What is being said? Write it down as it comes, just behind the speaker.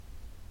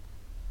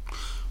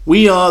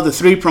We are the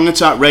Three Prong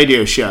Attack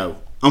radio show,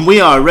 and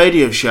we are a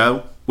radio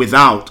show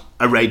without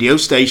a radio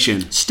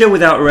station. Still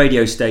without a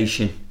radio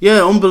station.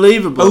 Yeah,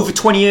 unbelievable. Over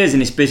 20 years in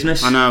this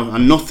business. I know,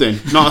 and nothing.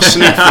 Not a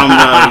sniff from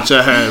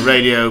those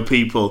radio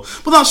people.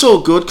 But that's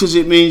all good, because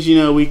it means,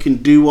 we can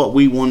do what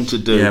we want to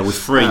do. Yeah, we're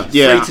free.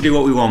 Free to do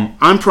what we want.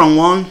 I'm Prong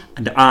 1.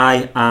 And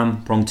I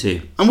am Prong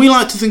 2. And we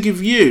like to think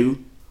of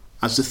you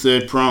as the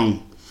third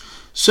prong.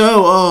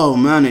 So, oh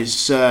man,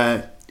 it's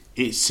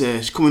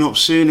coming up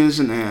soon,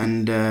 isn't it?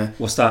 And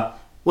what's that?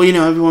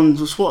 Well,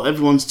 that's what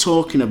everyone's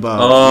talking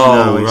about.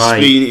 Oh,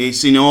 right.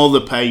 It's in all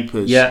the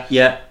papers. Yeah.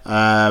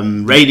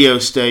 Radio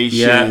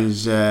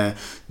stations,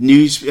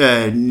 news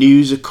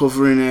are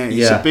covering it.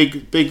 It's a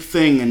big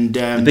thing, and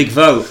the big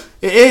vote.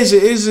 It is.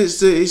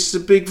 It's the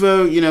big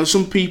vote.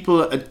 Some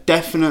people are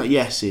definite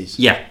yeses.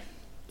 Yeah.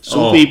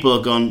 Some people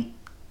have gone.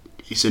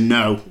 It's a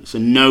no. It's a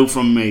no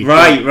from me.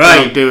 Right.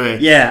 Don't do it.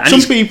 Yeah.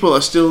 Some people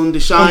are still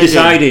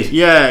undecided.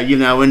 Yeah,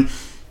 and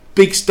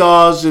big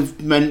stars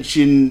have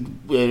mentioned,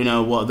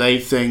 what they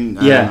think.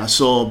 I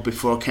saw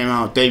before I came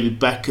out, David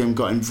Beckham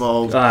got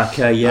involved.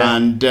 Okay, yeah.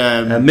 And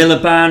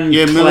Miliband,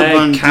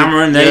 Miliband,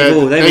 Cameron,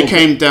 they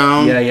came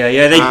down.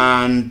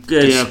 Yeah. And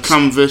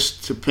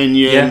canvassed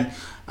opinion. Yeah.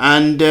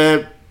 And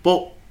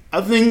but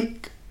I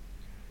think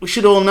we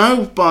should all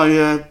know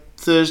by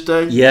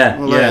Thursday.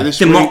 This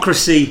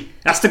democracy. Week.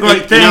 That's the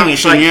great thing.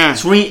 Action,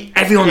 it's like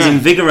everyone's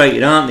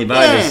invigorated, aren't they?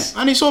 By this,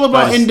 and it's all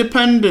about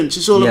independence.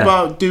 It's all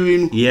about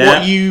doing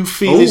what you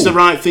feel is the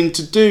right thing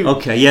to do.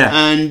 Okay, yeah,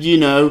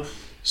 and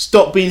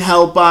stop being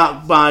held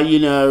back by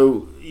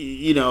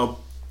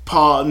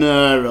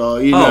partner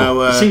or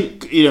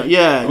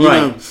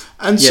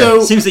and so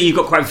it seems that you've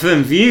got quite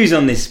firm views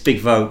on this big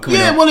vote coming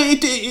up. Well,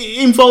 it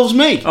involves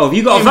me. Oh, have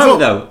you got a vote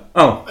though?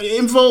 Oh,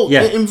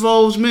 it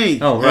involves me.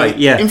 Oh, right,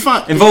 yeah. In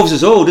fact, involves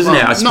us all, doesn't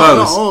it? I suppose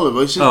not all of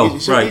us.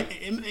 Right.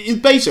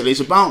 Basically,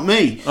 it's about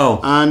me. Oh,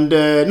 and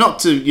not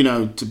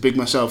to big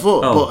myself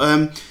up, but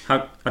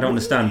I don't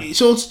understand.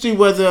 It's all to do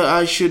whether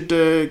I should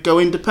go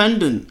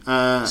independent.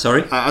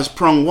 Sorry, as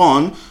Prong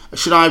 1,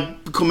 should I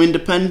become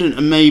independent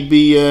and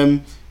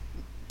maybe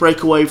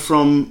break away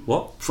from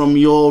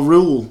your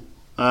rule?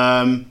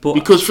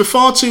 Because for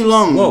far too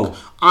long,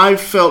 I've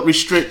felt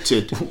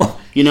restricted.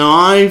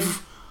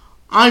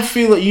 I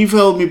feel that you've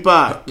held me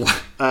back.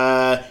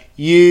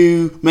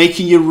 You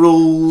making your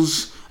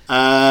rules,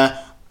 and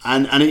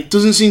it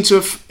doesn't seem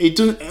to. It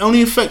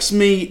only affects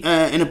me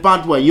in a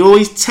bad way. You're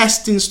always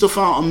testing stuff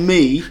out on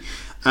me.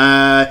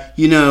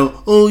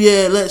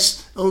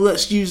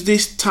 Let's use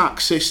this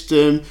tax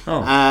system.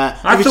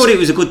 I thought it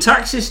was a good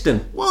tax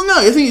system. Well, no,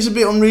 I think it's a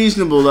bit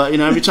unreasonable that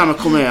every time I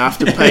come here I have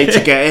to pay to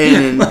get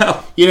in, and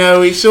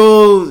it's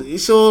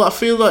all. I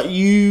feel that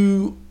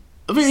you.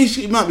 I think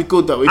it might be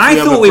good that we. I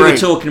thought we were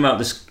talking about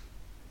this.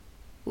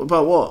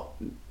 About what?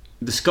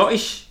 The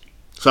Scottish.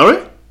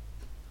 Sorry.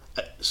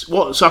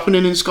 What's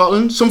happening in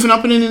Scotland? Something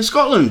happening in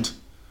Scotland.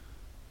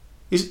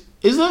 Is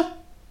there?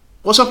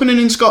 What's happening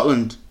in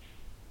Scotland?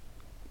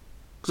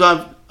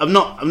 Because I've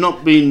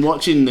not been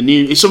watching the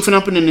news. Is something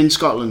happening in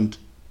Scotland?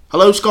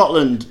 Hello,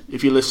 Scotland,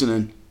 if you're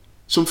listening.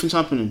 Something's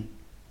happening.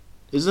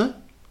 Is there?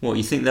 What,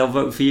 you think they'll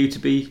vote for you to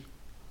be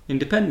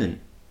independent?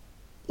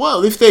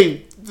 Well, if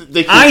they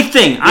could, I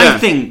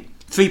think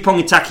Three Prong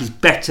Attack is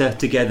better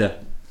together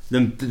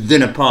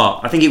than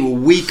apart. I think it will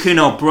weaken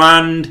our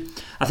brand.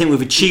 I think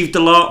we've achieved a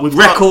lot. We've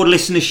record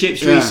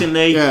listenerships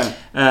recently.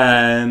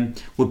 Yeah.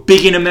 We're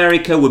big in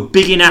America. We're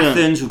big in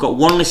Athens. We've got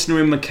one listener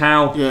in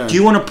Macau. Yeah. Do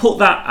you want to put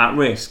that at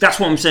risk? That's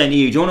what I'm saying to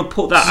you. Do you want to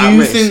put that at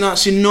risk? Do you think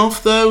that's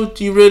enough, though?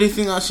 Do you really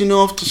think that's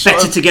enough to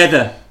better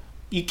together?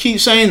 You keep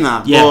saying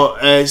that,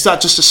 but is that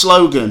just a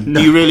slogan?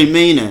 No. Do you really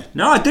mean it?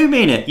 No, I do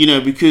mean it.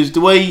 Because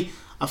the way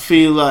I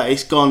feel like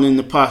it's gone in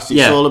the past,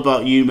 it's all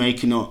about you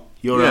making up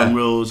your own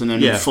rules and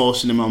then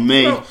enforcing them on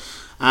me. Well,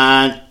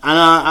 and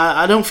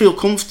I don't feel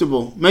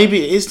comfortable.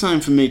 Maybe it is time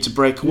for me to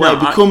break away,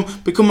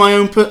 become my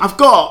own person. I've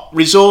got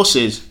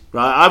resources,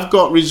 right? I've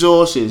got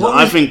resources that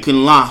I think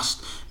can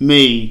last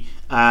me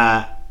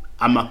and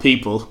my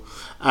people.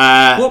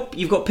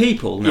 You've got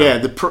people now? Yeah,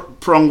 the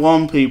Prong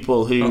 1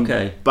 people who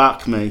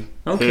back me,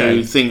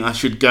 who think I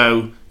should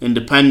go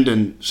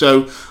independent.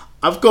 So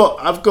I've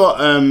got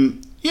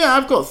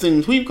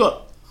things.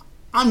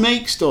 I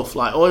make stuff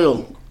like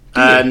oil.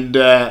 And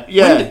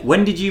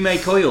when did you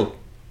make oil?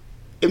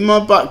 In my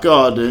back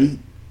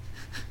garden.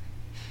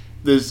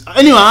 I've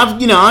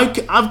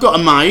got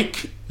a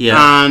mic.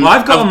 Yeah. And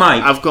I've got a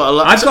mic. I've got a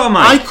I've got a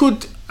mic.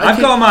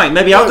 I've got a mic.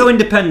 Maybe I'll go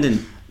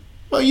independent.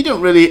 Well, you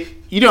don't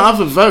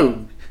have a vote,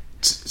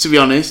 to be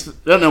honest. I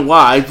don't know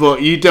why,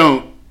 but you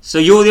don't. So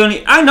you're the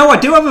only. I know. I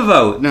do have a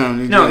vote.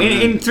 No.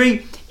 In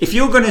three. If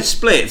you're going to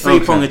split Three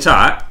Prong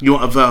Attack, you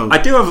want a vote? I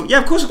do have. Yeah,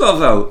 of course I've got a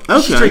vote. Okay.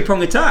 This is Three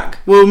Prong Attack.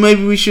 Well,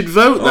 maybe we should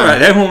vote then. All right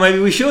then. Well, maybe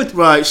we should.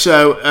 Right.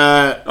 So.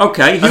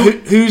 Okay.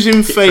 Who's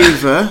in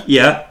favour?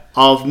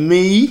 Of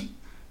me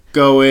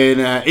going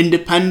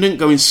independent,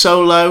 going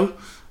solo,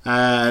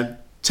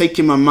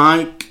 taking my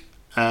mic,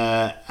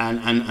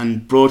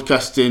 and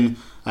broadcasting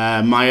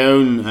my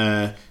own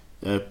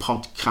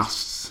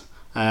podcasts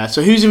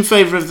So who's in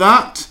favour of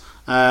that?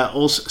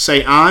 Also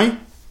say aye.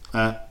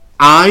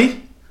 Aye.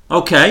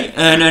 Okay,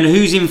 and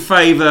who's in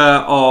favour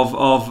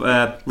of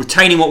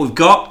retaining what we've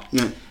got?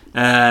 Yeah.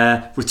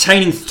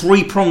 Retaining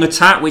three-prong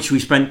attack, which we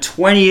spent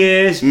 20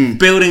 years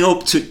building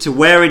up to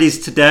where it is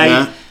today.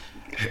 Yeah.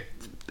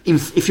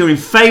 If you're in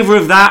favour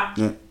of that,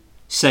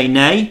 say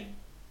nay.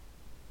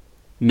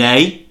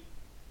 Nay.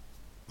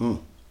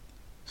 Oh.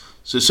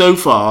 So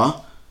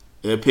far,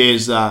 it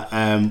appears that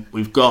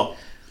we've got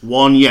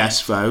one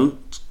yes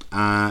vote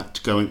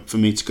for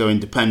me to go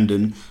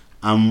independent,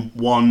 and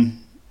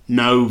one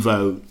no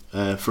vote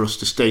for us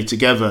to stay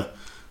together,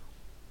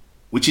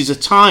 which is a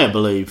tie, I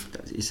believe.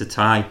 It's a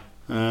tie.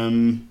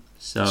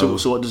 So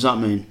what does that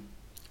mean?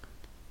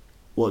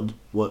 What?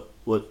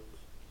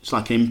 It's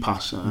like an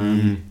impasse.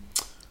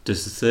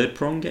 Does the third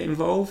prong get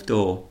involved,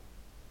 or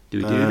do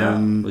we do that?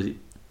 Was it?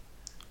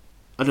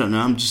 I don't know.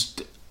 I'm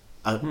just.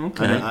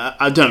 Okay.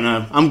 I don't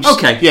know. I'm just,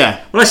 okay.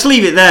 Yeah. Well, let's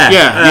leave it there.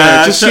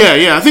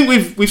 Yeah. I think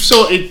we've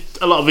sorted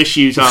a lot of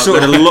issues out.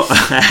 Sorted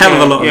a hell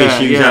of a lot of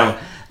issues out.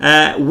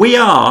 We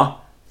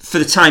are, for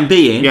the time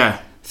being,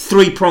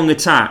 three-prong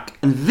attack,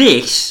 and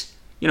this,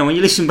 when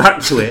you listen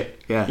back to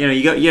it, you're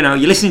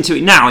listening to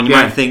it now, and you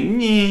might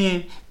think,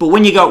 yeah. But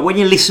when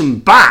you listen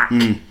back,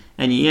 and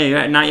you're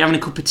at night, you're having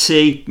a cup of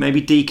tea,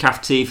 maybe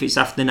decaf tea if it's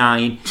after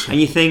 9,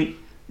 and you think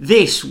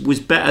this was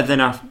better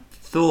than I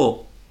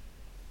thought.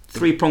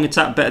 Three-prong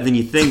attack better than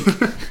you think.